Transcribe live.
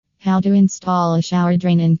How to install a shower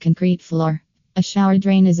drain in concrete floor. A shower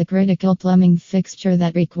drain is a critical plumbing fixture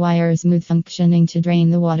that requires smooth functioning to drain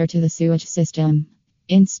the water to the sewage system.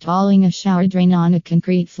 Installing a shower drain on a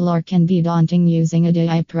concrete floor can be daunting using a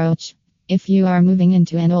DIY approach. If you are moving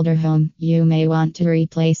into an older home, you may want to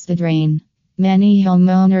replace the drain. Many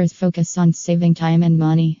homeowners focus on saving time and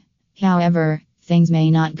money. However, things may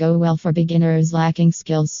not go well for beginners lacking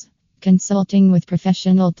skills. Consulting with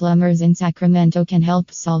professional plumbers in Sacramento can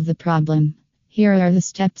help solve the problem. Here are the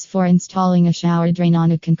steps for installing a shower drain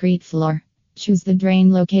on a concrete floor. Choose the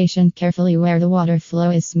drain location carefully where the water flow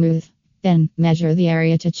is smooth. Then, measure the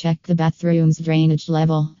area to check the bathroom's drainage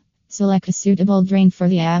level. Select a suitable drain for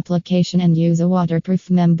the application and use a waterproof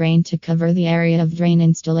membrane to cover the area of drain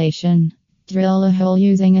installation. Drill a hole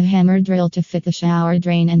using a hammer drill to fit the shower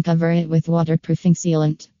drain and cover it with waterproofing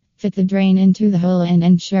sealant. Fit the drain into the hole and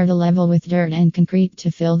ensure the level with dirt and concrete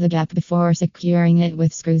to fill the gap before securing it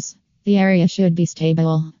with screws. The area should be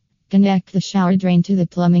stable. Connect the shower drain to the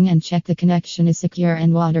plumbing and check the connection is secure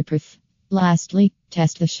and waterproof. Lastly,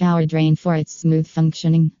 test the shower drain for its smooth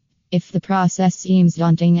functioning. If the process seems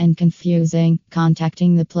daunting and confusing,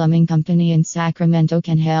 contacting the plumbing company in Sacramento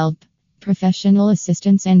can help. Professional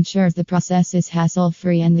assistance ensures the process is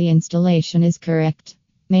hassle-free and the installation is correct.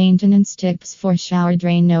 Maintenance tips for shower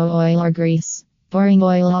drain: no oil or grease. Pouring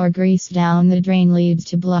oil or grease down the drain leads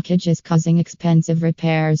to blockages, causing expensive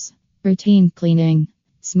repairs. Routine cleaning.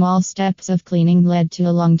 Small steps of cleaning lead to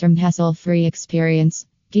a long-term hassle-free experience.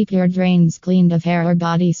 Keep your drains cleaned of hair or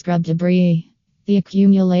body scrub debris. The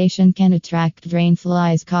accumulation can attract drain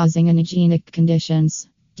flies, causing unhygienic conditions.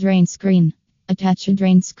 Drain screen. Attach a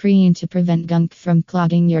drain screen to prevent gunk from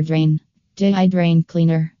clogging your drain. DIY drain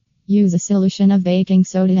cleaner. Use a solution of baking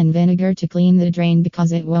soda and vinegar to clean the drain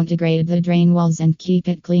because it won't degrade the drain walls and keep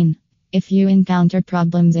it clean. If you encounter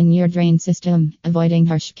problems in your drain system, avoiding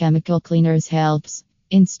harsh chemical cleaners helps.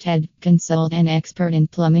 Instead, consult an expert in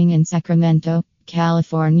plumbing in Sacramento,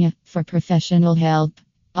 California, for professional help.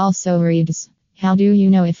 Also reads: how do you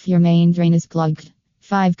know if your main drain is clogged?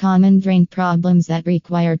 5 common drain problems that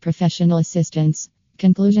require professional assistance.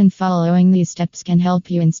 Conclusion: following these steps can help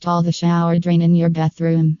you install the shower drain in your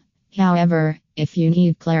bathroom. However, if you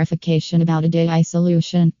need clarification about a DIY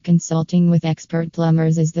solution, consulting with expert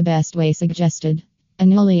plumbers is the best way suggested. A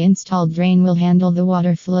newly installed drain will handle the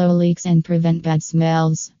water flow leaks and prevent bad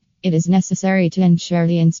smells. It is necessary to ensure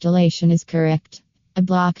the installation is correct. A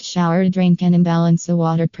blocked shower drain can imbalance the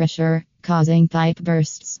water pressure, causing pipe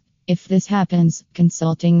bursts. If this happens,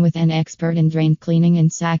 consulting with an expert in drain cleaning in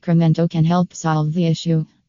Sacramento can help solve the issue.